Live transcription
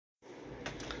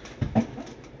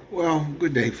Well,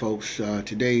 good day, folks.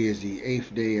 Today is the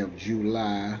 8th day of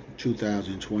July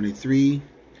 2023.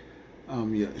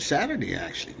 Saturday,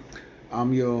 actually.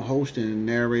 I'm your host and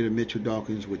narrator, Mitchell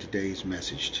Dawkins, with today's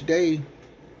message. Today,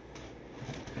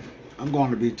 I'm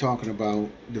going to be talking about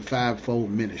the fivefold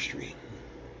ministry.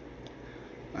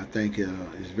 I think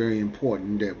it's very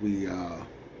important that we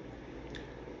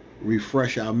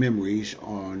refresh our memories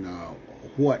on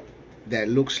what that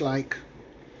looks like.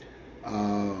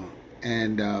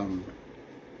 And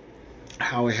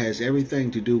how it has everything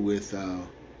to do with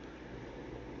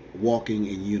walking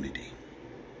in unity.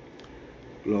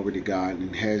 Glory to God,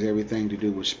 and has everything to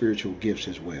do with spiritual gifts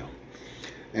as well.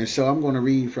 And so I'm going to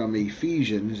read from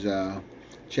Ephesians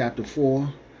chapter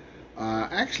 4.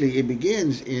 Actually, it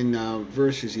begins in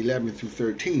verses 11 through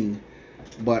 13,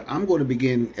 but I'm going to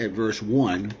begin at verse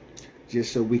 1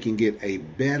 just so we can get a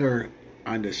better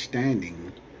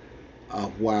understanding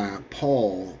of why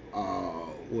Paul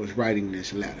was writing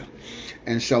this letter.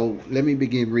 And so let me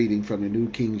begin reading from the New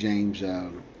King James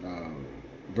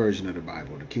version of the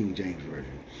Bible, the King James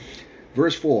Version.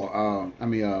 Verse 4,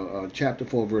 chapter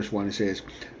 4, verse 1, it says,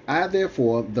 I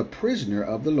therefore, the prisoner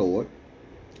of the Lord,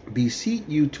 beseech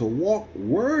you to walk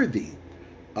worthy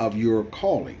of your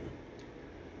calling,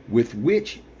 with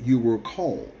which you were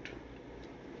called,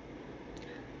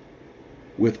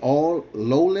 with all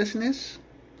lowlessness,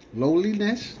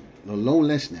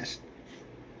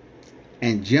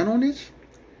 and gentleness,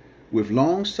 with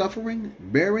long suffering,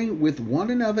 bearing with one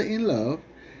another in love,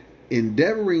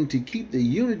 endeavoring to keep the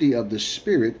unity of the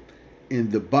Spirit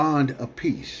in the bond of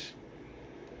peace.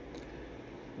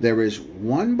 There is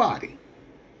one body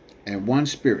and one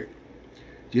Spirit,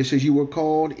 just as you were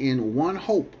called in one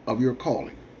hope of your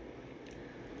calling.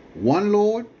 One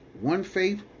Lord, one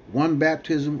faith, one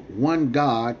baptism, one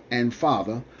God and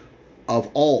Father of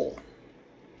all,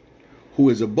 who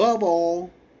is above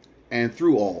all and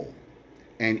through all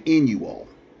and in you all.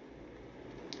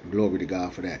 Glory to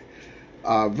God for that.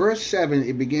 Verse 7,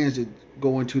 it begins to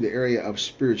go into the area of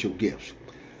spiritual gifts.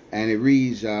 And it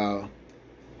reads,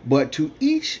 but to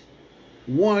each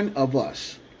one of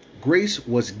us grace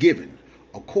was given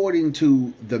according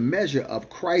to the measure of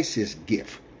Christ's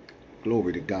gift.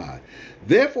 Glory to God.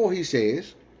 Therefore, he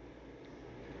says,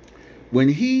 when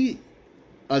he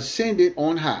ascended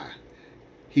on high,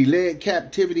 he led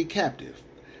captivity captive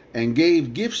and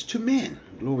gave gifts to men.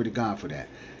 Glory to God for that.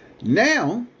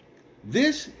 Now,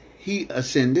 this he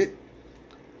ascended,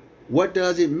 what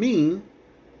does it mean?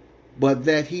 But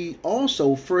that he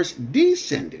also first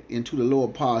descended into the lower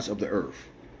parts of the earth.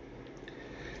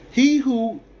 He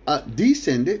who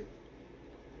descended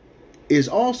is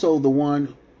also the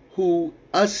one who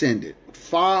ascended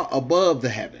far above the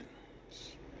heavens.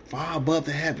 Far above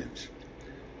the heavens,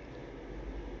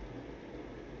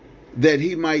 that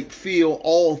he might fill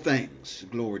all things.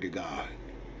 Glory to God.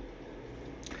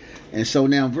 And so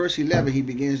now verse 11, he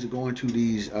begins to go into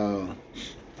the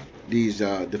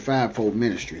fivefold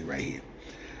ministry right here.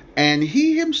 And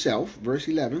he himself, verse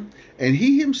 11, and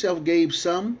he himself gave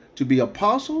some to be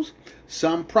apostles,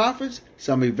 some prophets,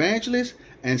 some evangelists,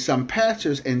 and some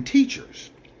pastors and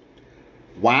teachers.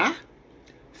 Why?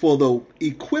 For the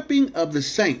equipping of the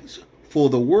saints, for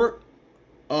the work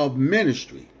of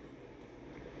ministry,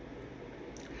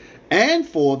 and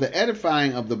for the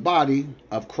edifying of the body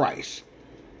of Christ,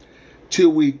 till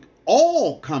we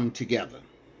all come together.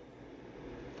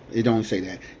 It don't say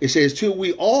that. It says, till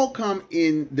we all come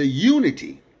in the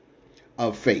unity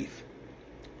of faith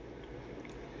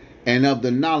and of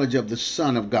the knowledge of the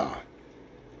Son of God,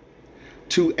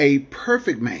 to a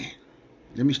perfect man.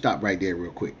 Let me stop right there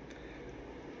real quick.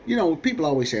 You know, people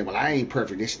always say, well, I ain't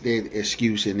perfect. It's their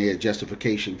excuse and their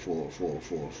justification for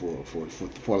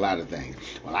a lot of things.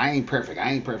 Well, I ain't perfect.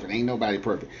 Ain't nobody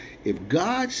perfect. If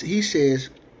God, he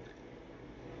says,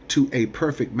 to a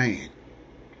perfect man,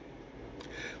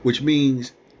 which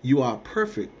means you are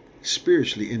perfect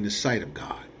spiritually in the sight of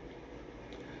God.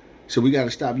 So we got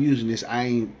to stop using this I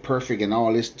ain't perfect and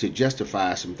all this to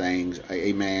justify some things,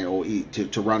 amen, or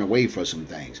to run away from some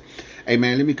things.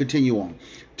 Amen. Let me continue on.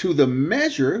 To the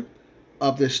measure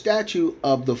of the stature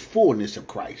of the fullness of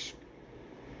Christ,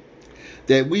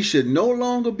 that we should no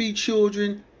longer be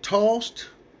children tossed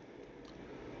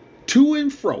to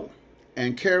and fro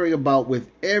and carried about with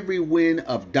every wind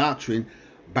of doctrine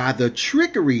by the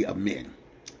trickery of men,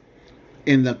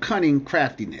 in the cunning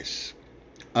craftiness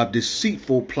of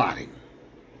deceitful plotting.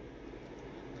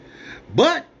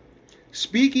 But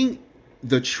speaking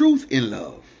the truth in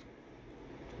love,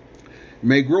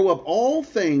 may grow up all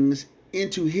things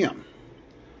into him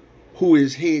who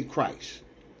is head Christ,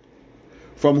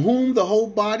 from whom the whole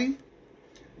body,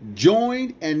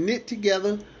 joined and knit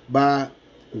together by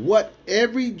what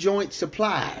every joint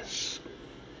supplies,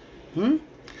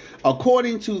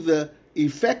 according to the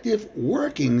effective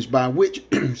workings by which,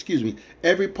 excuse me,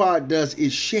 every part does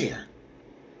its share.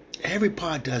 Every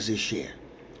part does its share.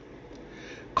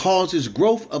 Causes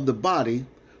growth of the body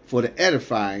for the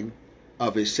edifying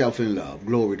of itself in love.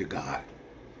 Glory to God.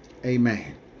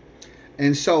 Amen.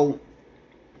 And so,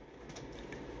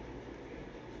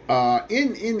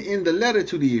 in the letter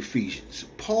to the Ephesians,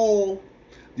 Paul,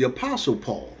 the Apostle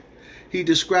Paul, he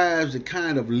describes the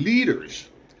kind of leaders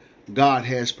God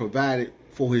has provided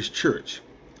for his church,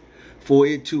 for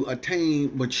it to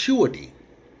attain maturity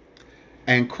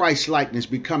and Christ-likeness,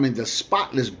 becoming the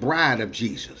spotless bride of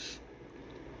Jesus.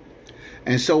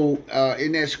 And so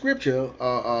in that scripture,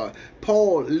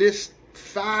 Paul lists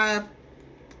 5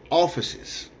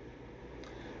 offices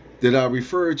that are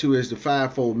referred to as the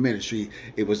fivefold ministry.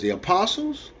 It was the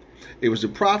apostles, it was the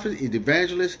prophets, the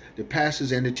evangelists, the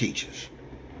pastors, and the teachers.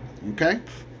 Okay?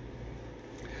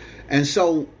 And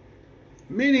so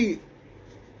many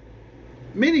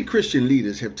Christian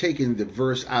leaders have taken the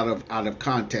verse out of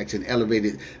context and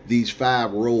elevated these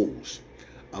 5 roles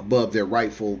above their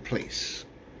rightful place.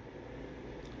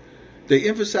 They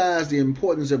emphasize the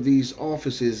importance of these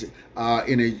offices in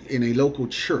a local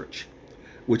church,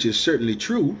 which is certainly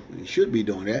true. They should be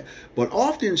doing that, but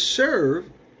often serve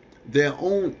their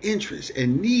own interests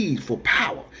and need for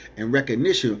power and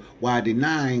recognition while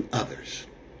denying others.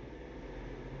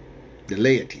 The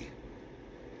laity.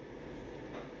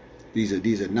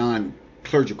 These are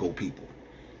non-clerical people,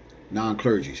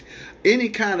 non-clergies. Any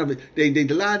kind of they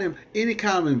deny them any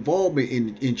kind of involvement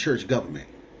in church government.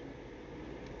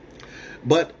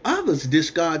 But others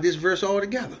discard this verse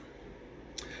altogether,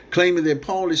 claiming that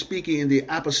Paul is speaking in the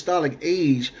apostolic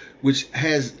age, which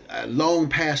has long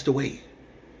passed away.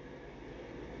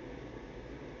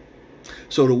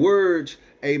 So the words,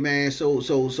 amen, so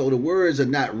the words are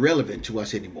not relevant to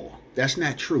us anymore. That's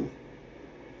not true.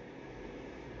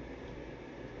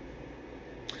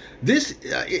 This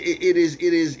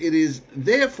it is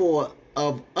therefore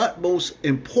of utmost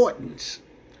importance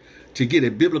to get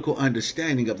a biblical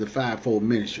understanding of the fivefold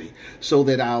ministry, so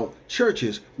that our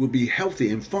churches will be healthy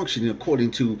and functioning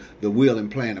according to the will and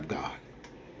plan of God.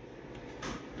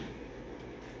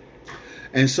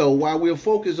 And so while we're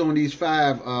focused on these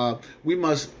 5, we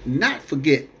must not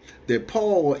forget that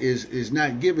Paul is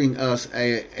not giving us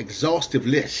an exhaustive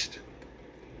list.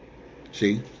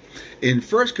 See? In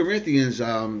 1 Corinthians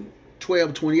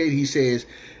 12:28, he says,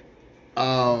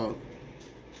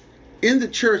 in the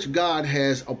church, God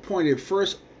has appointed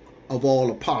first of all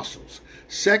apostles,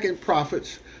 second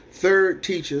prophets, third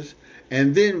teachers,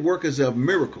 and then workers of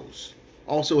miracles,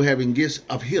 also having gifts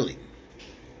of healing.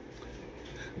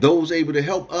 Those able to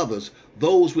help others,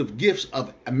 those with gifts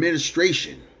of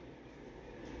administration,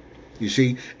 you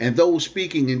see, and those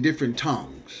speaking in different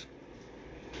tongues.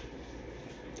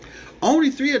 Only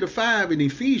 3 of the 5 in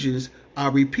Ephesians are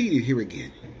repeated here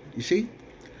again, you see,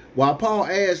 while Paul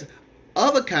adds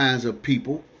other kinds of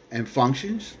people and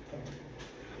functions.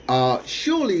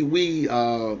 Surely we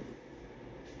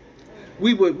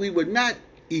would not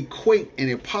equate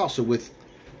an apostle with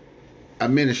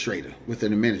an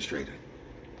administrator.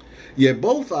 Yet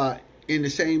both are in the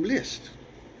same list,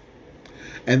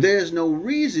 and there's no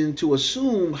reason to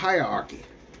assume hierarchy.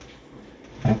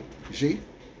 You see,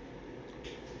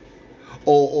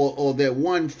 or that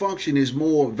one function is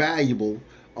more valuable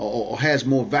or has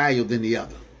more value than the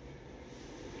other.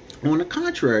 On the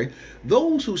contrary,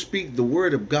 those who speak the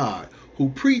word of God, who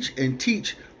preach and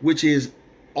teach, which is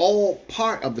all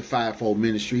part of the fivefold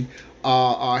ministry,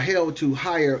 are held to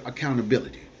higher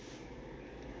accountability.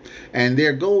 And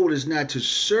their goal is not to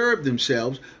serve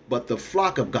themselves, but the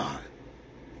flock of God,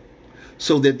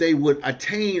 so that they would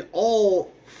attain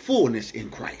all fullness in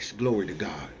Christ. Glory to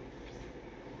God.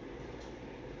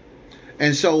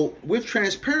 And so with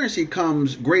transparency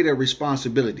comes greater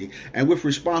responsibility, and with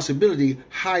responsibility,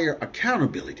 higher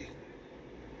accountability.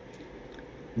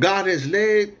 God has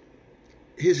led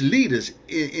his leaders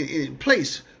in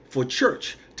place for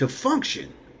church to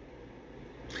function.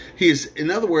 In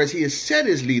other words, he has set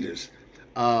his leaders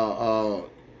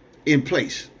in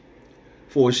place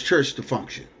for his church to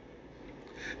function.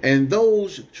 And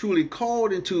those truly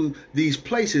called into these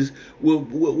places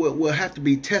will have to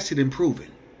be tested and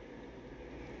proven,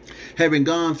 having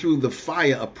gone through the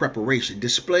fire of preparation,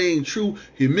 displaying true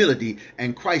humility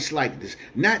and Christ-likeness,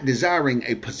 not desiring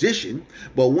a position,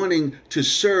 but wanting to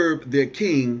serve their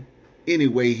king any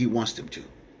way he wants them to.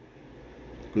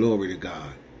 Glory to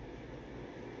God.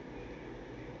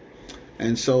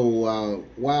 And so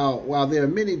while there are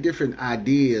many different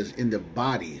ideas in the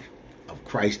body of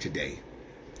Christ today,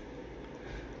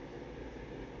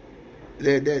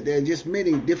 There are just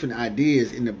many different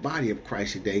ideas in the body of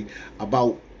Christ today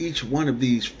about each one of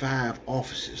these 5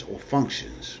 offices or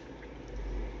functions.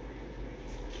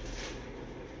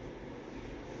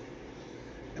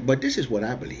 But this is what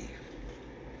I believe.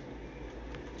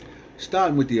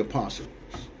 Starting with the apostles.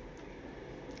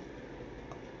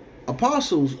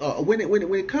 Apostles, when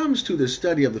it comes to the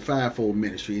study of the fivefold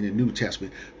ministry in the New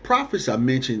Testament, prophets are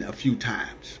mentioned a few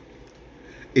times.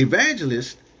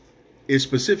 Evangelists is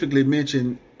specifically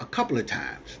mentioned a couple of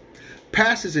times.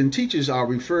 Pastors and teachers are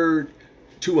referred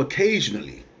to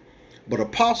occasionally, but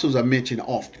apostles are mentioned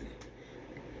often.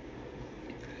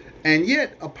 And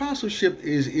yet, apostleship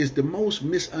is the most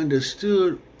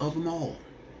misunderstood of them all.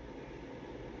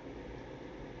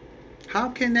 How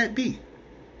can that be?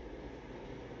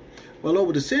 Well,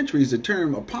 over the centuries, the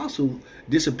term apostle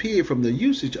disappeared from the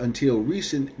usage until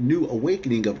recent new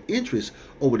awakening of interest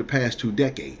over the past 2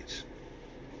 decades.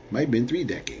 Might have been 3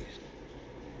 decades.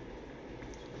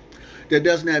 That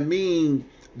does not mean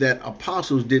that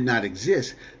apostles did not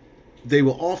exist. They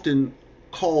were often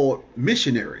called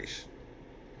missionaries.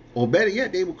 Or better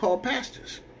yet, they were called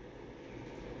pastors.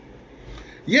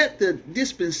 Yet the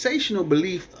dispensational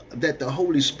belief that the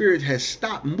Holy Spirit has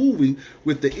stopped moving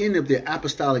with the end of the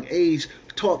apostolic age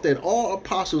taught that all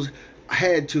apostles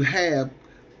had to have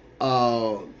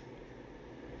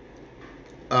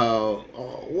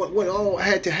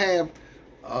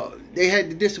they had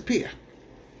to disappear.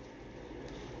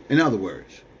 In other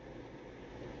words.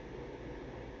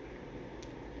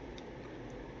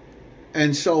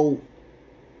 And so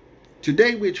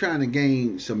today we're trying to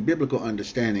gain some biblical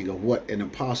understanding of what an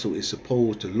apostle is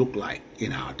supposed to look like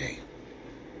in our day.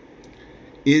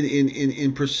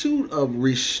 In pursuit of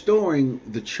restoring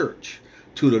the church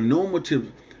to the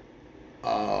normative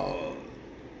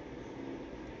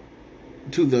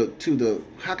to the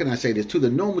how can I say this, to the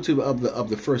normative of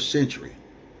the first century.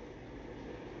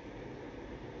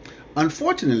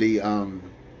 Unfortunately,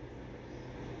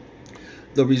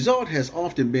 the result has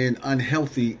often been an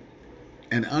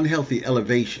unhealthy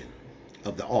elevation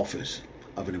of the office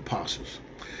of an apostle,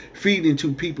 feeding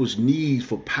into people's need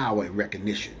for power and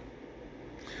recognition.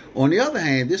 On the other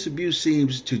hand, this abuse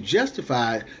seems to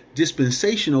justify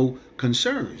dispensational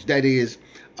concerns. That is,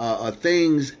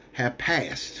 things have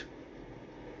passed.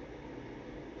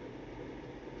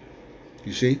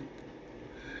 You see?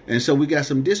 And so we got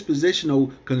some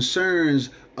dispositional concerns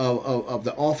of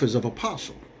the office of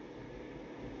apostle.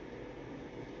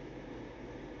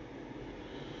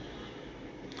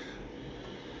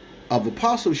 Of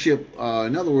apostleship,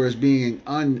 in other words, being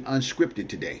unscripted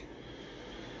today.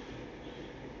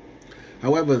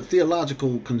 However,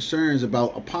 theological concerns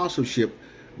about apostleship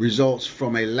results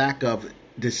from a lack of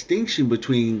distinction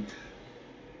between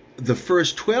the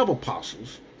first 12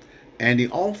 apostles and the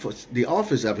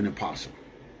office of an apostle.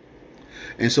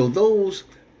 And so those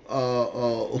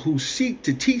who seek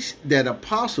to teach that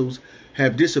apostles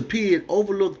have disappeared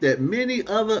overlook that many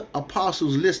other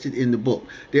apostles listed in the book.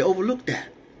 They overlook that.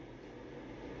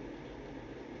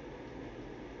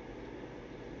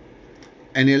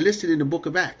 And they're listed in the book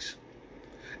of Acts,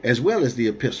 as well as the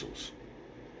epistles.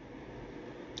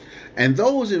 And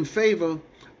those in favor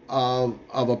of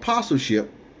apostleship,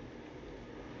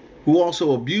 who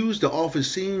also abused the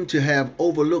office, seem to have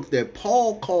overlooked that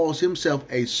Paul calls himself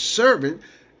a servant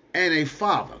and a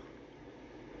father,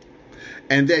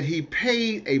 and that he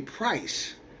paid a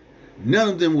price none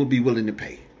of them will be willing to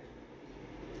pay.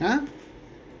 Huh?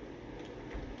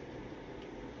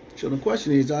 So the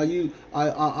question is, are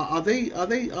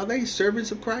they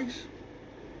servants of Christ?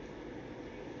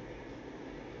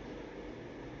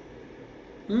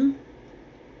 I'm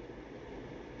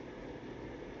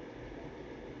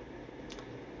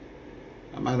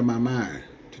out of my mind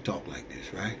to talk like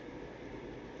this, right?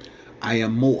 I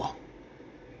am more.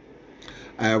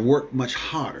 I have worked much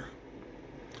harder,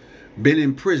 been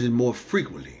in prison more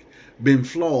frequently, been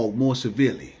flogged more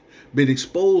severely, been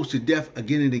exposed to death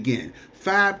again and again.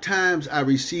 5 times I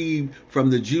received from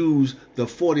the Jews the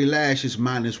 40 lashes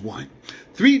minus 1.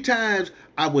 3 times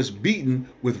I was beaten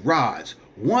with rods.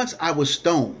 Once I was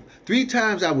stoned. 3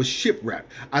 times I was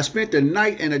shipwrecked. I spent a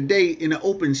night and a day in the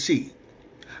open sea.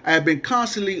 I have been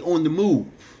constantly on the move.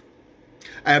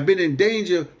 I have been in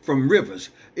danger from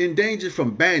rivers, in danger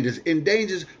from bandits, in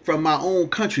dangers from my own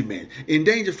countrymen, in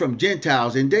danger from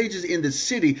Gentiles, in dangers in the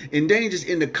city, in dangers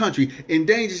in the country, in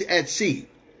dangers at sea,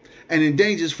 and in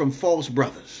dangers from false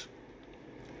brothers.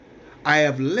 I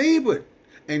have labored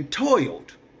and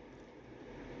toiled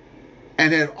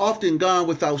and have often gone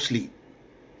without sleep.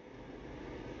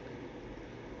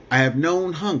 I have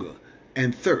known hunger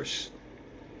and thirst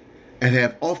and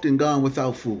have often gone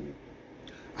without food.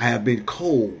 I have been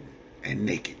cold and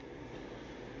naked.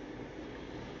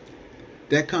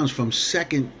 That comes from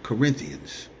 2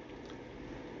 Corinthians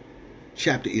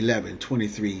chapter 11,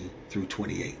 23 through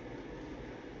 28.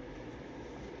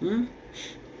 You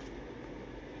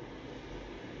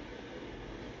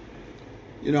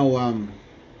know,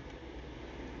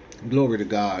 glory to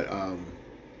God.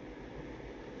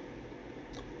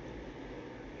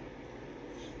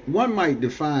 One might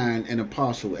define an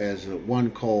apostle as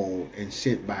one called and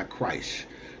sent by Christ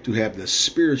to have the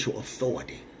spiritual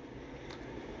authority,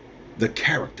 the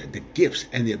character, the gifts,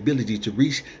 and the ability to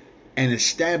reach and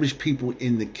establish people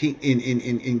in the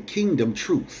in kingdom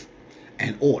truth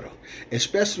and order,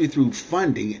 especially through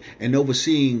funding and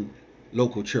overseeing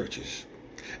local churches.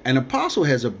 An apostle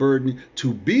has a burden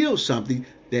to build something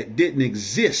that didn't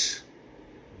exist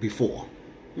before.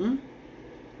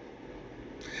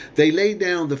 They lay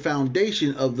down the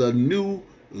foundation of the new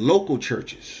local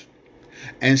churches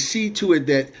and see to it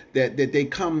that they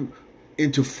come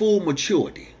into full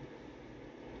maturity.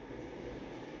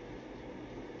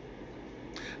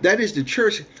 That is the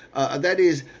church. That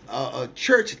is a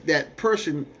church. That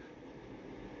person.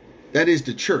 That is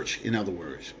the church. In other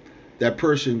words, that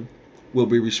person will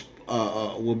be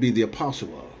the apostle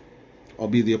of, or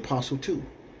be the apostle to,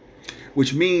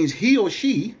 which means he or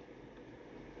she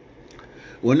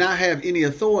will not have any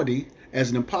authority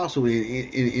as an apostle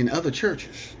in other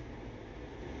churches.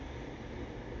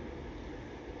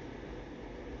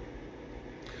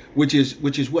 Which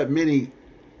is what many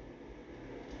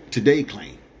today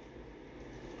claim.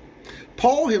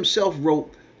 Paul himself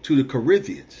wrote to the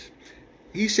Corinthians.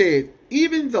 He said,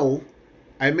 even though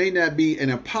I may not be an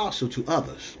apostle to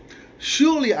others,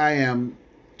 surely I am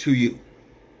to you.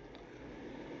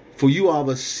 For you are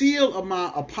the seal of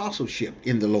my apostleship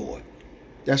in the Lord.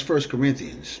 That's 1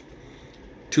 Corinthians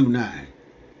 2:9.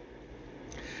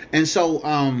 And so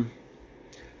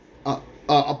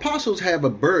apostles have a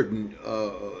burden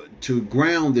to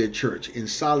ground their church in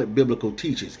solid biblical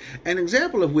teachings. An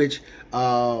example of which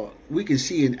we can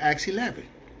see in Acts 11.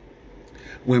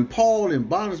 When Paul and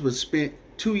Barnabas spent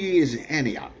 2 years in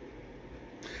Antioch,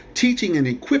 teaching and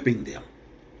equipping them.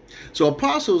 So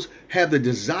apostles have the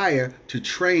desire to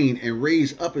train and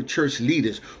raise up a church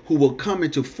leaders who will come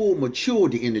into full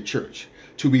maturity in the church,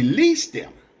 to release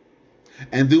them,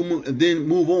 and then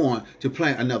move on to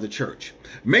plant another church.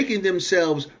 Making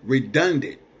themselves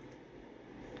redundant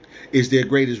is their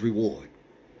greatest reward.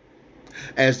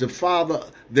 As the father,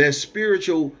 their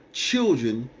spiritual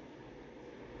children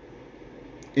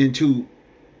into,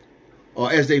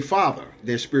 or as they father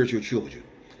their spiritual children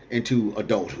into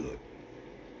adulthood.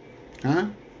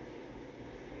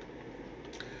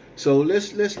 So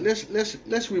let's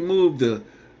remove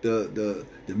the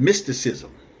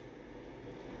mysticism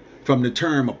from the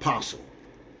term apostle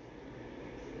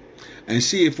and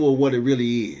see it for what it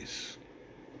really is.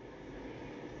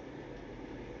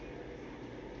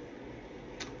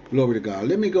 Glory to God.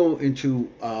 Let me go into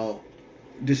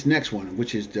this next one,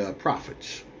 which is the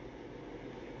prophets.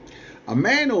 A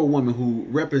man or a woman who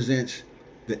represents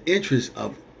the interests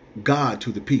of God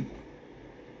to the people,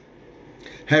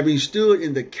 having stood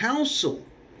in the counsel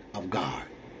of God.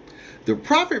 The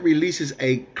prophet releases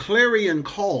a clarion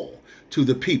call to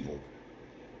the people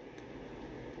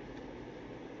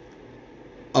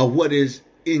of what is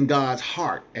in God's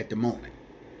heart at the moment.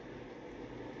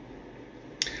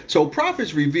 So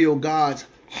prophets reveal God's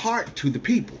heart to the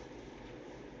people,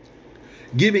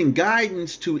 giving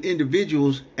guidance to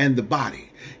individuals and the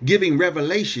body, giving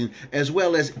revelation as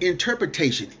well as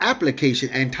interpretation, application,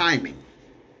 and timing.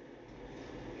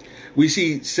 We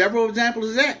see several examples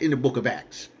of that in the book of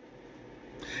Acts.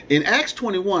 In Acts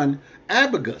 21,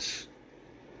 Abagus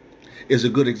is a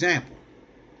good example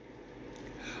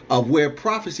of where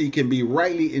prophecy can be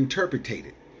rightly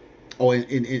interpreted, or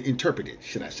interpreted,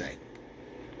 should I say.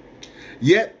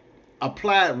 Yet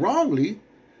applied wrongly,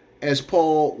 as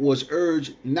Paul was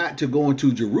urged not to go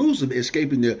into Jerusalem,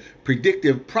 escaping the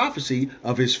predictive prophecy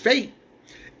of his fate.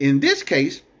 In this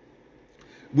case,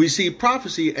 we see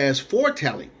prophecy as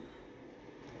foretelling.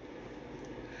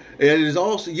 It is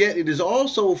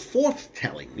also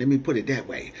forthtelling, let me put it that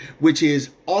way, which is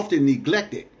often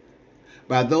neglected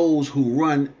by those who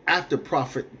run after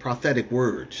prophetic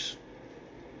words.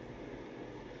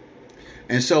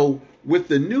 And so, with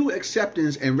the new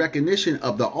acceptance and recognition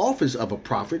of the office of a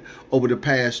prophet over the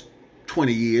past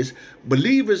 20 years,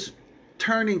 believers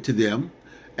turning to them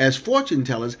as fortune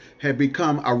tellers have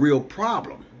become a real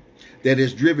problem that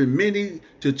has driven many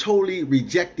to totally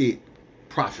reject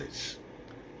prophets.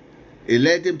 It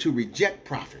led them to reject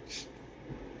prophets.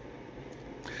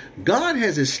 God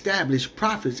has established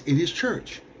prophets in his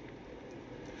church.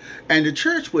 And the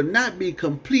church would not be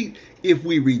complete if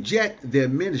we reject their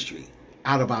ministry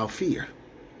out of our fear.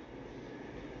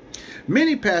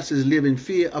 Many pastors live in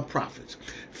fear of prophets,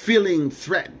 feeling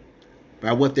threatened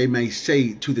by what they may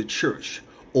say to the church,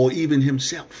 or even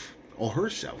himself or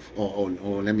herself, or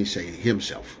let me say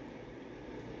himself.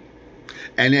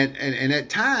 And at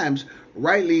times,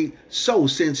 rightly so,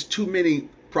 since too many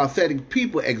prophetic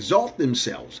people exalt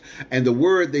themselves and the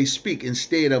word they speak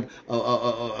instead of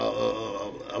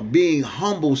being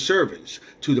humble servants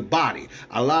to the body,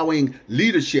 allowing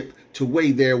leadership to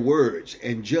weigh their words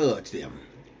and judge them.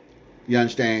 You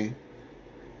understand?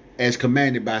 As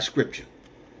commanded by Scripture.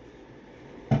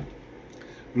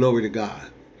 Glory to God.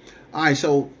 All right,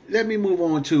 so let me move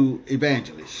on to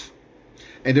evangelists.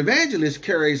 An evangelist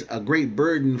carries a great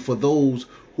burden for those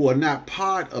who are not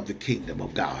part of the kingdom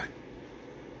of God.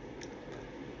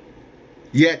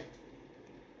 Yet,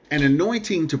 an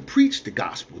anointing to preach the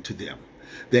gospel to them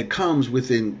that comes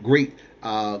within great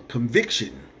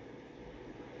conviction.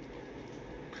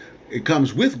 It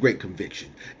comes with great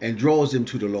conviction and draws them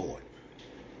to the Lord.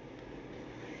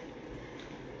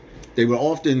 They will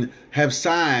often have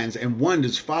signs and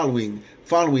wonders following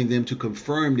them to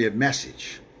confirm their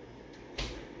message.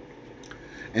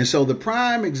 And so the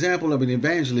prime example of an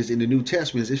evangelist in the New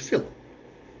Testament is Philip.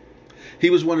 He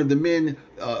was one of the men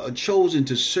chosen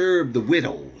to serve the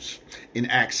widows in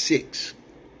Acts 6.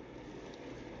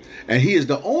 And he is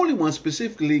the only one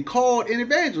specifically called an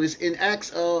evangelist in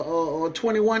Acts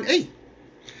 21:8.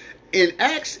 In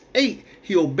Acts 8,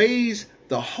 he obeys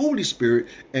the Holy Spirit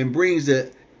and brings the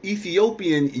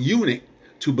Ethiopian eunuch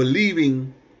to a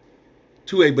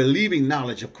believing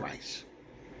knowledge of Christ.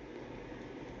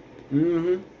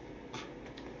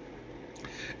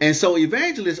 And so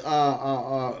evangelists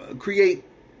create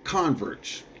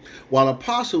converts, while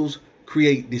apostles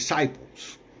create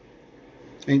disciples.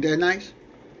 Ain't that nice?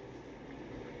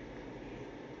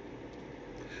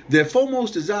 Their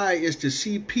foremost desire is to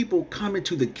see people come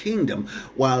into the kingdom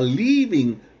while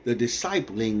leaving the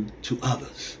discipling to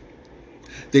others.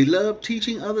 They love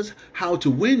teaching others how to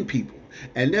win people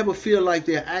and never feel like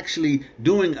they're actually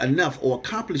doing enough or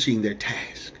accomplishing their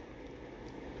task.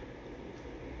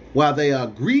 While they are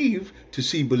grieved to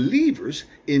see believers'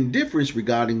 indifference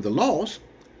regarding the lost,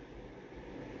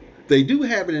 they do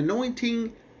have an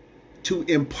anointing to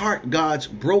impart God's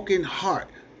broken heart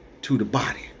to the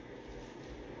body.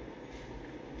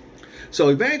 So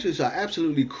evangelists are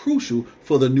absolutely crucial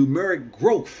for the numeric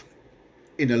growth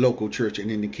in the local church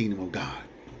and in the kingdom of God.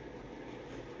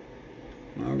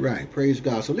 All right, praise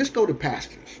God. So let's go to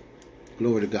pastors.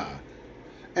 Glory to God.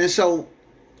 And so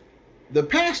the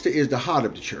pastor is the heart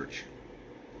of the church.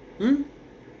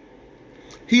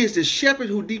 He is the shepherd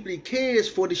who deeply cares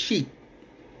for the sheep,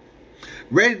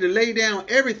 ready to lay down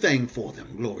everything for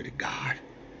them. Glory to God.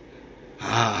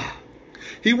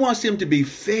 He wants them to be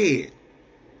fed.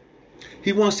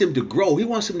 He wants them to grow. He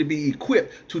wants them to be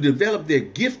equipped to develop their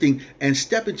gifting and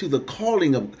step into the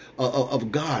calling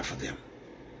of God for them.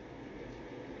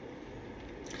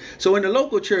 So in the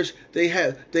local church, they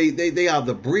are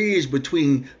the bridge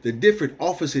between the different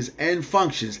offices and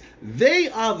functions. They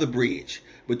are the bridge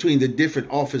between the different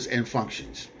offices and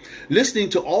functions, listening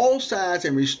to all sides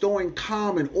and restoring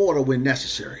calm and order when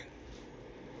necessary.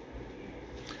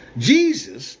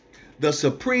 Jesus, the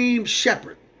supreme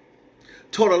shepherd,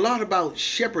 taught a lot about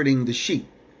shepherding the sheep,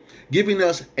 giving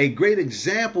us a great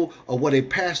example of what a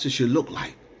pastor should look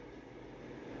like.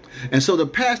 And so the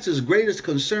pastor's greatest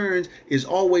concern is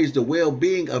always the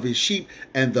well-being of his sheep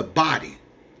and the body,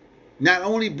 not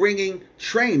only bringing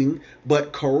training,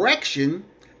 but correction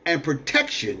and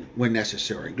protection when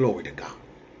necessary. Glory to God.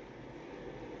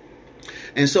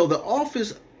 And so the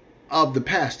office of the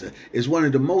pastor is one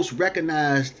of the most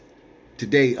recognized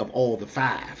today of all the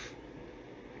five.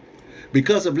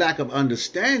 Because of lack of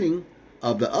understanding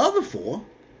of the other four,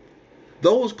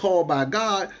 those called by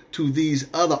God to these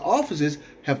other offices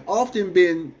have often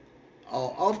become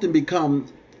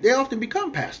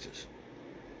pastors.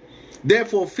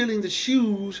 Therefore, filling the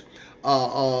shoes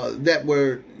that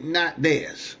were not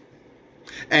theirs,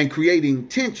 and creating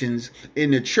tensions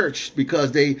in the church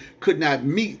because they could not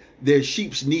meet their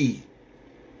sheep's need.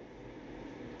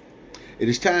 It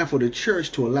is time for the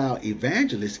church to allow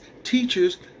evangelists,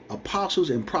 teachers, apostles,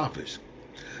 and prophets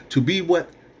to be what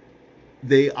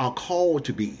they are called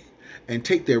to be and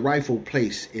take their rightful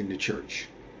place in the church.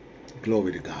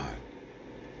 Glory to God.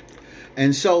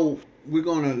 And so we're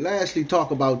going to lastly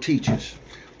talk about teachers.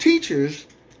 Teachers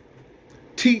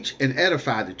teach and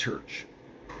edify the church,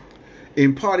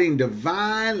 imparting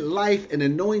divine life and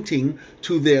anointing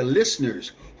to their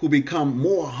listeners who become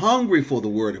more hungry for the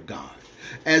word of God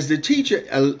As the teacher,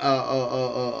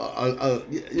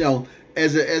 you know,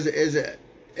 as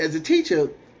a teacher,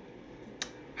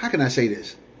 how can I say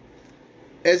this?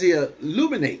 As he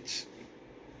illuminates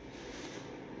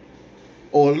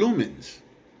or illumines.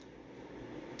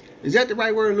 Is that the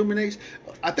right word, illuminates?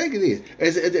 I think it is.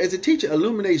 As a teacher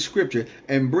illuminates scripture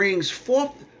and brings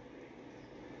forth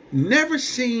never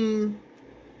seen,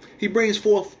 he brings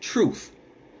forth truth,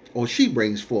 or she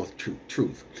brings forth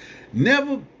truth.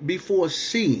 Never before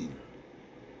seen,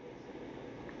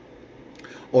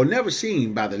 or never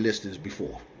seen by the listeners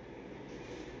before.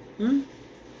 This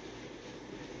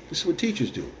is what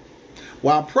teachers do.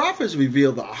 While prophets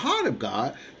reveal the heart of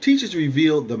God, teachers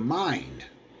reveal the mind.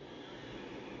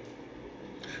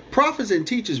 Prophets and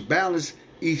teachers balance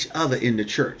each other in the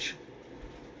church,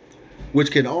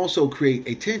 which can also create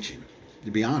a tension,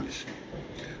 to be honest.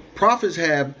 Prophets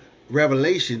have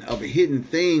revelation of hidden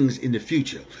things in the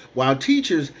future, while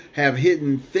teachers have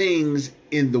hidden things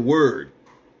in the Word.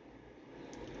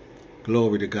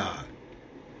 Glory to God.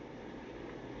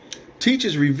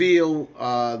 Teachers reveal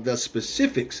the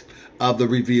specifics of the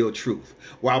revealed truth,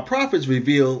 while prophets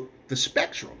reveal the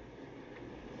spectrum.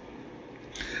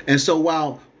 And so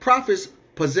while prophets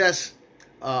possess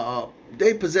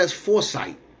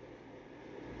foresight,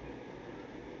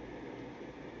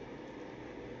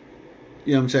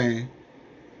 you know what I'm saying?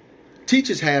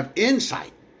 Teachers have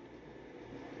insight.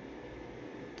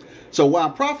 So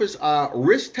while prophets are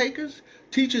risk takers,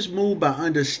 teachers move by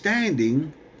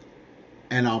understanding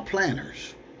and are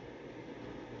planners.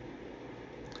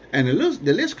 And the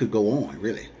list could go on,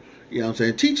 really. You know what I'm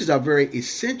saying? Teachers are very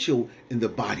essential in the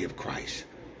body of Christ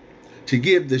to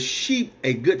give the sheep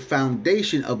a good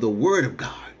foundation of the Word of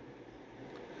God.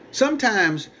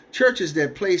 Sometimes churches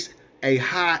that place a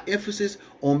high emphasis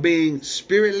on being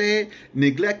Spirit-led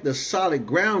neglect the solid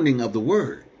grounding of the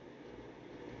Word.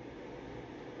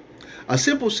 A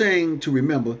simple saying to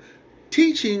remember: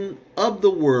 teaching of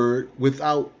the Word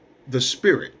without the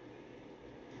Spirit,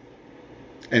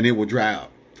 and it will dry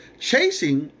up.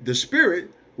 Chasing the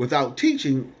Spirit without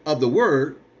teaching of the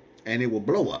Word, and it will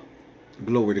blow up.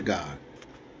 Glory to God.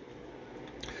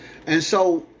 And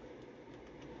so,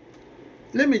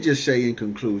 let me just say in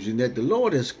conclusion that the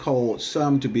Lord has called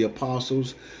some to be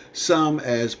apostles, some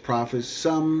as prophets,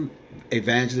 some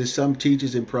evangelists, some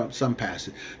teachers, and some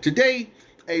pastors. Today,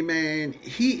 amen,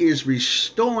 He is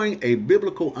restoring a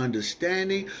biblical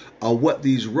understanding of what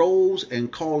these roles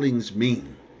and callings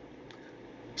mean,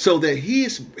 so that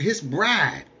His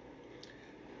bride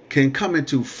can come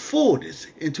into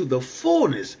the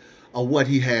fullness of what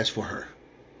He has for her.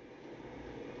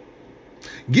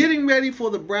 Getting ready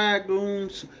for the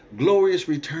bridegroom's glorious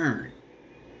return.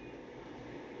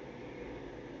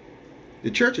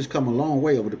 The church has come a long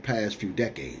way over the past few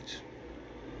decades.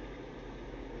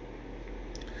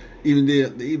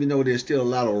 Even though there's still a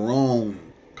lot of wrong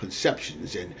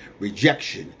conceptions and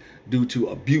rejection due to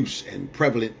abuse and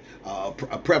prevalent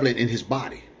in His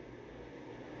body.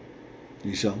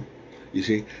 You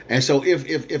see? And so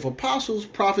if apostles,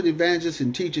 prophets, evangelists,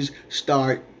 and teachers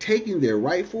start taking their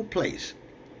rightful place,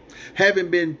 having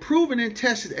been proven and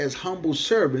tested as humble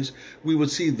servants, we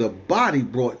would see the body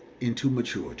brought into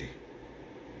maturity.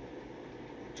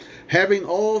 Having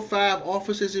all 5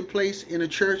 offices in place in a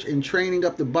church and training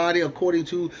up the body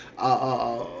accordingly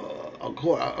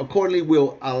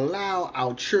will allow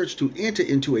our church to enter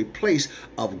into a place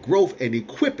of growth and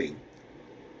equipping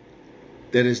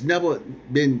that has never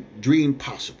been dreamed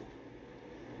possible.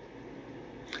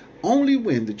 Only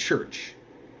when the church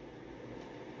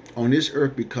on this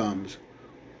earth becomes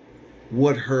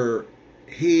what her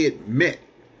head meant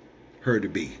her to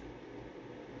be,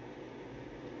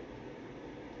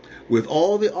 with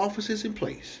all the offices in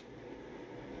place,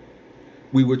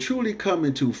 we will truly come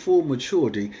into full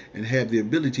maturity and have the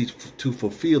ability to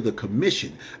fulfill the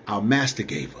commission our Master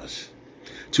gave us,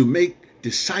 to make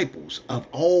disciples of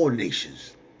all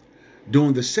nations,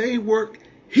 doing the same work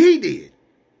He did,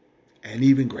 and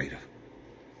even greater.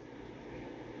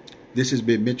 This has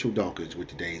been Mitchell Dawkins with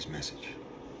today's message.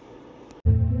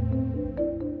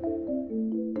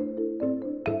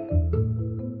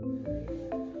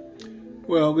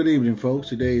 Well, good evening, folks.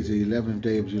 Today is the 11th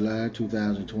day of July,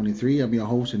 2023. I'm your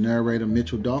host and narrator,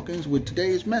 Mitchell Dawkins, with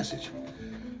today's message.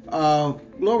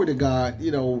 Glory to God.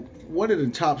 You know, one of the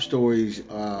top stories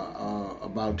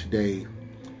about today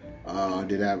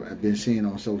that I've been seeing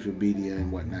on social media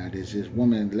and whatnot is this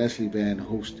woman, Leslie Van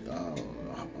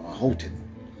Houten.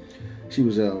 She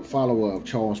was a follower of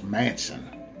Charles Manson.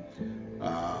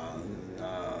 I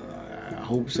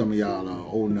hope some of y'all are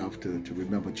old enough to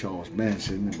remember Charles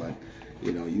Manson, but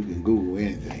you know, you can Google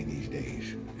anything these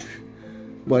days.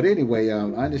 But anyway, I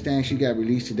understand she got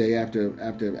released today after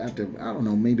I don't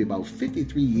know, maybe about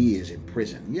 53 years in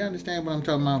prison. You understand what I'm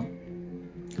talking about?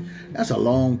 That's a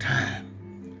long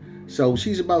time. So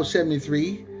she's about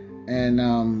 73,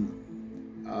 and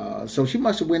so she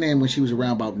must have went in when she was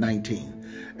around about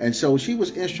 19. And so she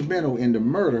was instrumental in the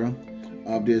murder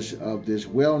of this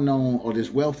well-known or this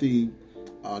wealthy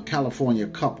California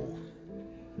couple.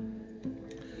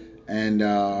 And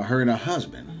her and her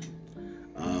husband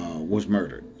was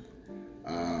murdered.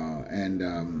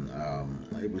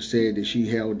 It was said that she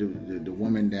held the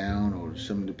woman down, or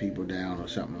some of the people down, or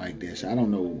something like this. I don't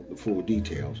know the full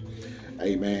details.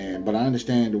 Amen. But I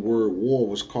understand the word war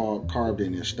was carved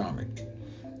in their stomach.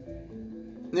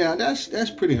 Yeah, that's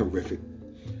pretty horrific.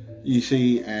 You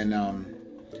see, and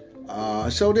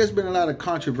so there's been a lot of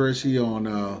controversy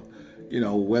on,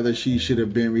 whether she should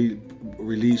have been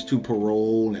released to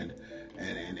parole and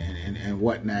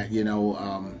whatnot.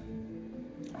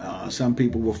 Some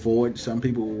people were for it, some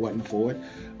people wasn't for it.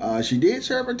 She did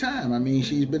serve her time. I mean,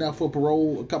 she's been up for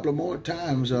parole a couple of more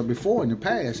times before in the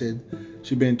past, and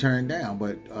she's been turned down.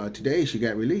 But today she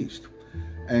got released,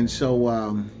 and so,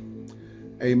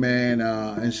 amen.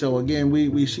 And so again,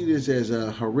 we see this as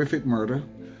a horrific murder,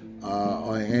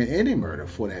 or any murder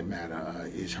for that matter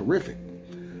is horrific.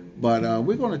 But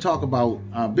we're going to talk about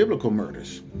biblical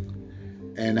murders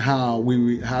and how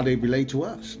they relate to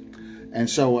us. And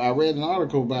so I read an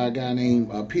article by a guy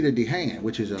named Peter DeHaan,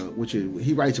 which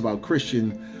he writes about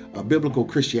biblical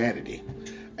Christianity,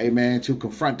 amen, to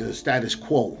confront the status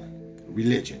quo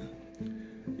religion.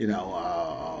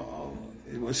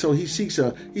 So he seeks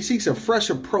a fresh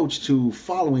approach to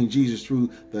following Jesus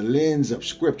through the lens of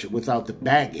Scripture, without the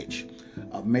baggage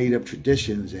of made-up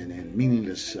traditions and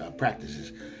meaningless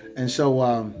practices. And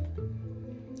so,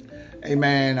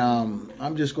 amen.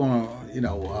 I'm just going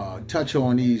to touch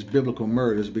on these biblical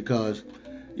murders because,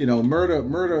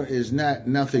 murder is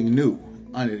nothing new.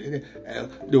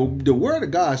 The Word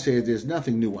of God says there's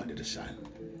nothing new under the sun.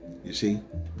 You see?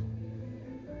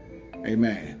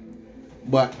 Amen.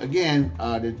 But again,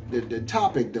 the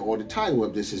topic or the title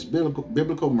of this is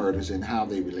biblical murders and how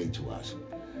they relate to us.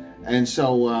 And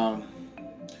so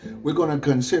we're going to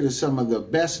consider some of the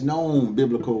best known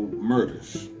biblical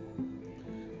murders.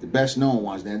 The best known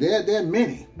ones. Now, there are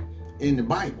many in the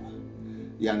Bible.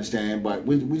 You understand? But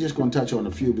we're just going to touch on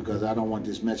a few because I don't want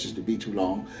this message to be too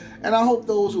long. And I hope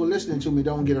those who are listening to me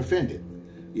don't get offended.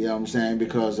 You know what I'm saying?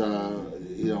 Because,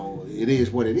 it is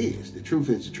what it is. The truth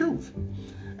is the truth.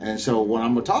 And so what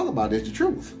I'm going to talk about is the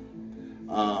truth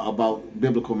about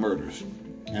biblical murders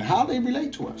and how they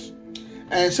relate to us.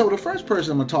 And so the first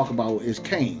person I'm going to talk about is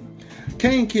Cain.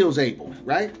 Cain kills Abel,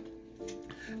 right?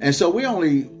 And so we're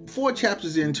only 4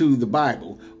 chapters into the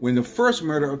Bible when the first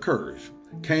murder occurs.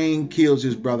 Cain kills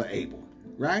his brother Abel,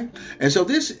 right? And so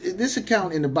this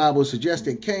account in the Bible suggests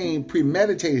that Cain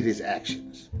premeditated his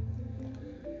actions.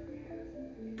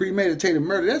 Premeditated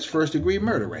murder, that's first degree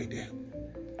murder right there.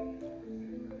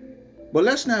 But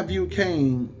let's not view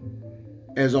Cain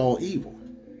as all evil.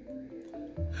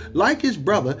 Like his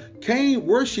brother, Cain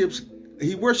worships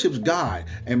God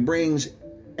and brings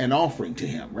an offering to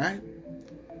him, right?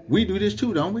 We do this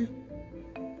too, don't we?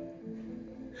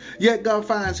 Yet God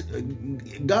finds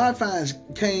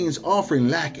Cain's offering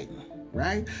lacking,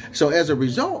 right? So as a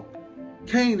result,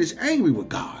 Cain is angry with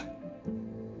God.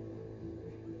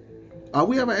 Are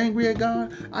we ever angry at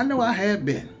God? I know I have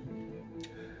been.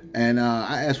 And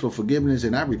I ask for forgiveness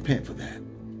and I repent for that.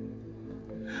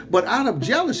 But out of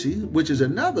jealousy, which is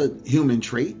another human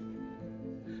trait,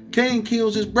 Cain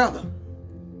kills his brother.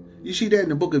 You see that in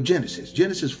the book of Genesis,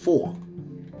 Genesis 4.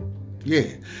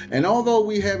 Yeah. And although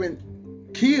we haven't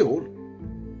killed,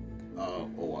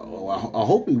 or I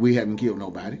hope we haven't killed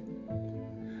nobody,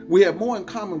 we have more in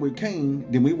common with Cain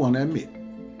than we want to admit.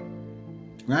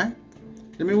 Right?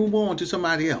 Let me move on to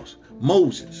somebody else.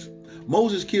 Moses.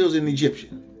 Moses kills an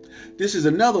Egyptian. This is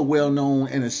another well-known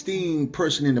and esteemed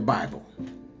person in the Bible,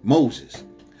 Moses.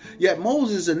 Yet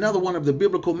Moses is another one of the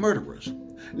biblical murderers.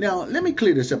 Now, let me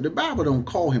clear this up. The Bible don't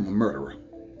call him a murderer.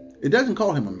 It doesn't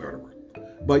call him a murderer.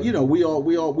 But, we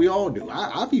all do.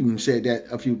 I've even said that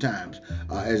a few times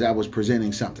as I was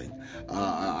presenting something.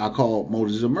 I call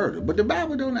Moses a murderer. But the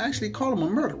Bible don't actually call him a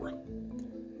murderer.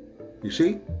 You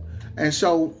see? And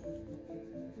so,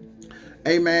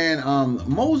 amen,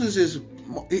 Moses is...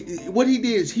 What he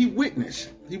did is he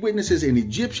witnesses an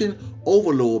Egyptian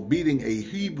overlord beating a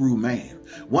Hebrew man,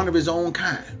 one of his own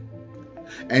kind.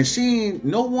 And seeing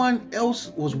no one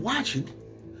else was watching,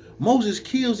 Moses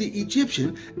kills the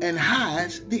Egyptian and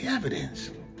hides the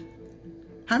evidence.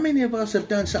 How many of us have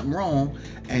done something wrong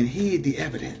and hid the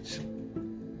evidence?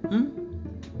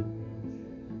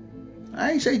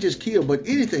 I ain't say just kill, but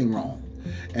anything wrong,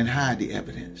 and hide the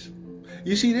evidence.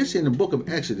 You see this in the book of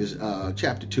Exodus,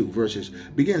 chapter 2,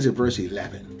 begins at verse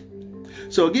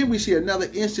 11. So again, we see another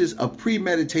instance of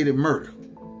premeditated murder.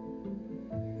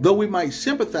 Though we might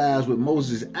sympathize with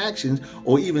Moses' actions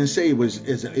or even say it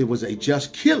was a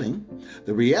just killing,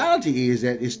 the reality is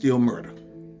that it's still murder.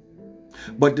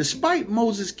 But despite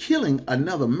Moses killing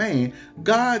another man,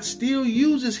 God still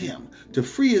uses him to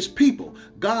free his people.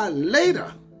 God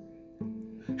later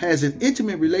has an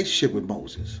intimate relationship with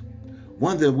Moses,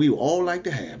 one that we all like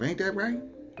to have. Ain't that right?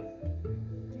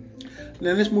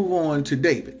 Now let's move on to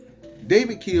David.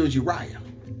 David kills Uriah.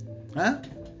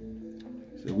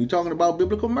 So we're talking about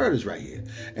biblical murders right here.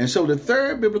 And so the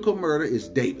third biblical murder is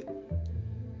David.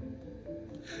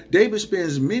 David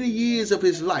spends many years of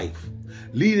his life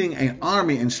leading an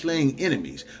army and slaying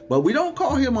enemies. But we don't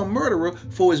call him a murderer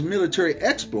for his military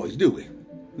exploits, do we?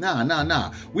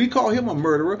 Nah. We call him a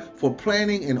murderer for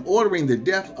planning and ordering the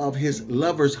death of his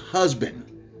lover's husband.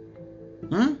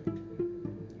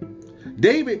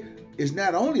 David is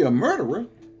not only a murderer,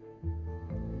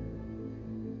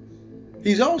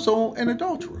 he's also an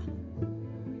adulterer.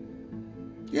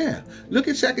 Yeah, look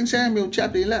at 2 Samuel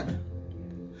chapter 11.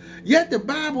 Yet the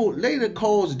Bible later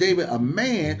calls David a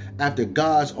man after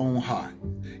God's own heart.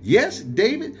 Yes,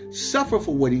 David suffered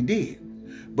for what he did,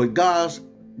 but God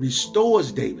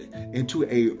restores David into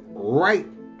a right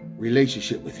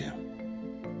relationship with him.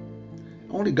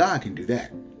 Only God can do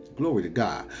that. Glory to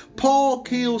God. Paul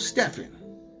killed Stephen.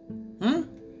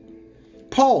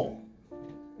 Paul,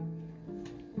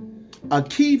 a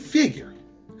key figure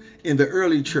in the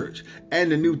early church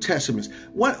and the New Testaments.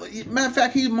 Matter of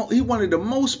fact, he's one of the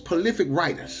most prolific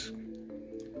writers.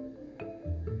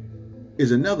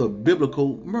 Is another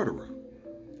biblical murderer.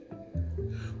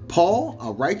 Paul,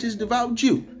 a righteous, devout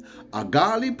Jew, a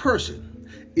godly person,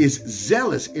 is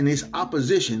zealous in his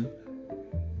opposition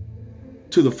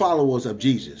to the followers of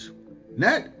Jesus.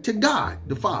 Not to God,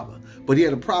 the Father, but he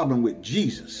had a problem with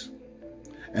Jesus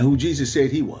and who Jesus said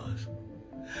he was.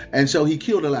 And so he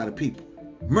killed a lot of people,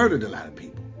 murdered a lot of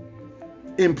people,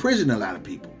 imprisoned a lot of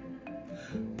people.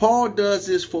 Paul does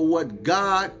this for what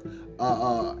God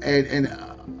and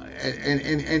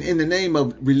in the name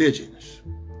of religions.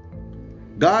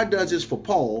 God does this for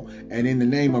Paul and in the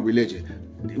name of religion.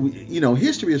 You know,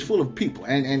 history is full of people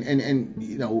and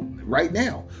you know, right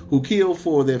now who kill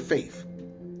for their faith.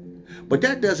 But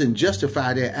that doesn't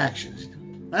justify their actions.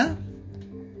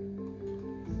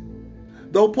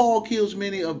 Though Paul kills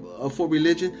many for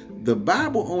religion, the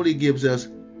Bible only gives us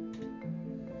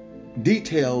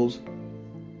details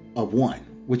of one,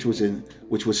 which was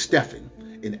Stephen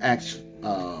in Acts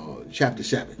chapter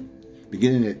 7,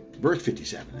 beginning at verse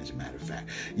 57, as a matter of fact.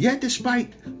 Yet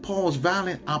despite Paul's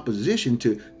violent opposition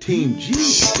to Team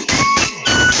Jesus,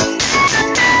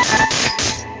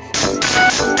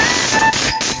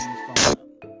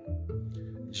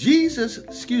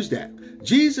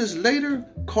 Jesus later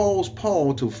calls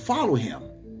Paul to follow him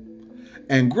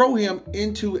and grow him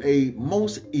into a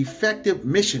most effective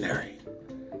missionary.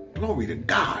 Glory to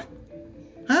God.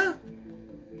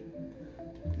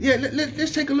 Yeah,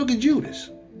 let's take a look at Judas.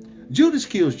 Judas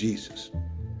kills Jesus.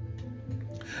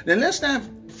 Now let's not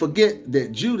forget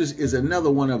that Judas is another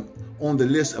one on the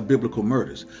list of biblical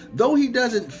murders. Though he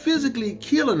doesn't physically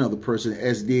kill another person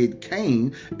as did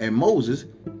Cain and Moses,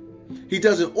 he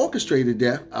doesn't orchestrate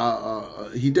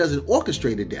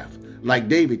a death like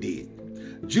David did.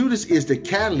 Judas is the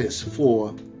catalyst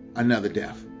for another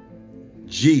death.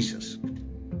 Jesus.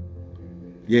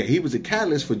 Yeah, he was a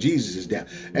catalyst for Jesus' death.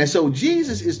 And so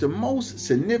Jesus is the most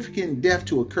significant death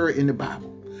to occur in the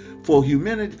Bible for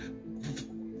humanity,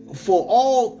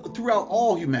 throughout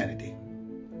all humanity.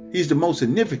 He's the most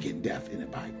significant death in the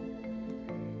Bible.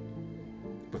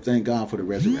 But thank God for the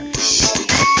resurrection.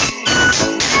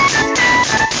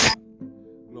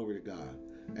 Glory to God.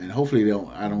 And hopefully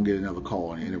I don't get another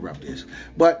call and interrupt this.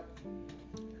 But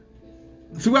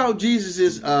throughout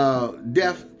Jesus'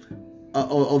 death,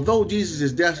 although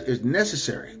Jesus' death is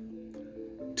necessary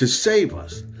to save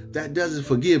us, that doesn't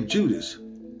forgive Judas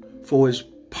for his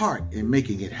part in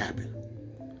making it happen.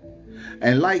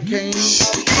 And like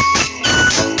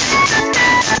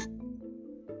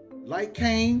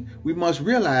Cain, we must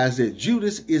realize that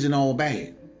Judas isn't all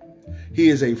bad. He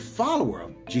is a follower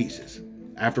of Jesus,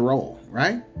 after all,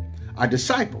 right? A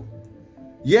disciple.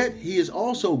 Yet he is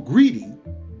also greedy.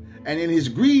 And in his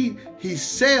greed, he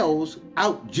sells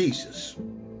out Jesus.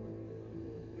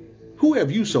 Who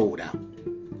have you sold out?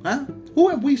 Who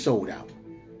have we sold out?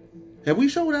 Have we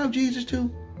sold out Jesus too?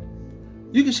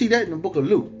 You can see that in the book of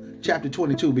Luke, chapter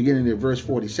 22, beginning at verse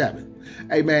 47.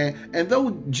 Amen. And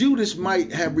though Judas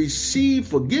might have received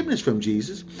forgiveness from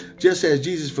Jesus, just as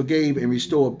Jesus forgave and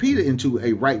restored Peter into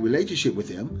a right relationship with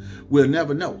him, we'll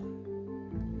never know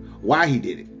why he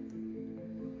did it.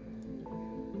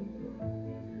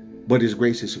 But his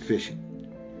grace is sufficient,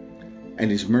 and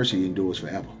his mercy endures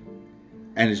forever.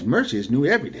 And his mercy is new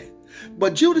every day.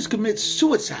 But Judas commits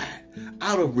suicide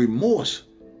out of remorse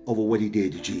over what he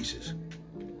did to Jesus.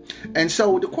 And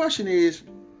so the question is,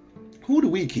 who do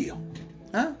we kill?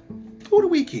 Huh? Who do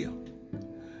we kill?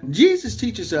 Jesus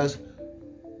teaches us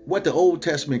what the Old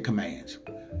Testament commands,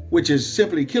 which is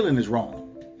simply killing is wrong.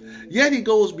 Yet he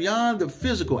goes beyond the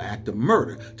physical act of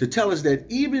murder to tell us that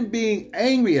even being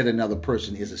angry at another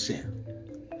person is a sin.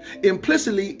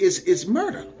 Implicitly, it's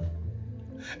murder.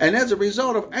 And as a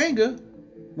result of anger,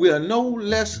 we are no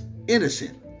less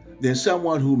innocent than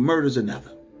someone who murders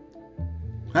another.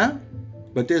 Huh?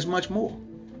 But there's much more.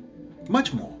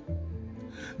 Much more.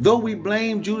 Though we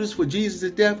blame Judas for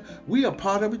Jesus' death, we are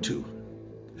part of it too.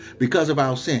 Because of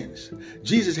our sins,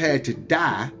 Jesus had to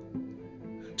die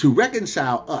to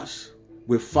reconcile us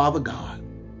with Father God.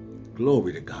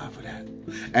 Glory to God for that.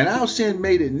 And our sin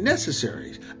made it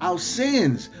necessary. Our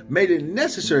sins made it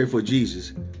necessary for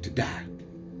Jesus to die.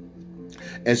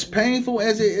 As painful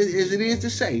as it is to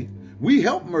say, we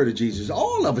helped murder Jesus.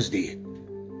 All of us did.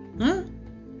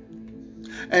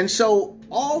 And so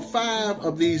all 5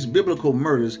 of these biblical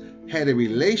murderers had a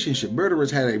relationship.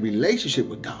 Murderers had a relationship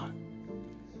with God.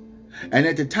 And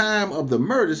at the time of the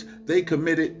murders, they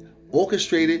committed,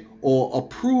 orchestrated, or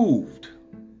approved.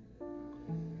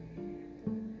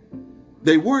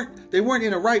 They weren't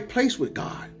in the right place with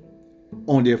God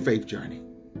on their faith journey.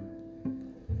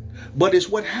 But it's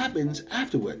what happens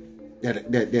afterward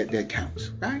that counts,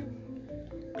 right?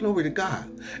 Glory to God.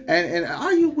 And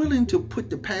are you willing to put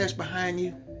the past behind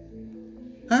you?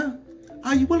 Huh?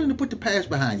 Are you willing to put the past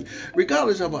behind you,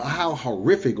 regardless of how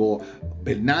horrific or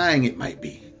benign it might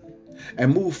be,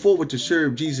 and move forward to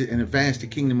serve Jesus and advance the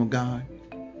kingdom of God?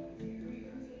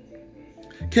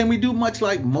 Can we do much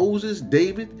like Moses,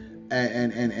 David,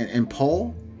 and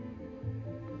Paul?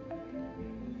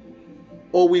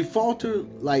 Or we falter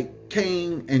like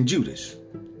Cain and Judas?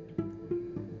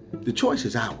 The choice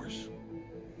is ours.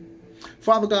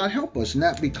 Father God, help us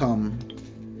not become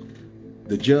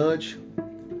the judge,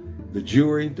 the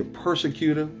jury, the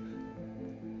persecutor,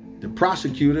 the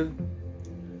prosecutor,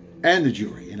 and the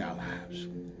jury in our lives.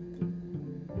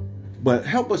 But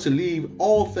help us to leave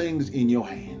all things in your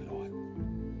hand, Lord.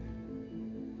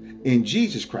 In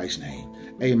Jesus Christ's name,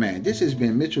 amen. This has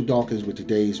been Mitchell Dawkins with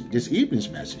this evening's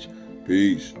message.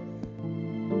 Peace.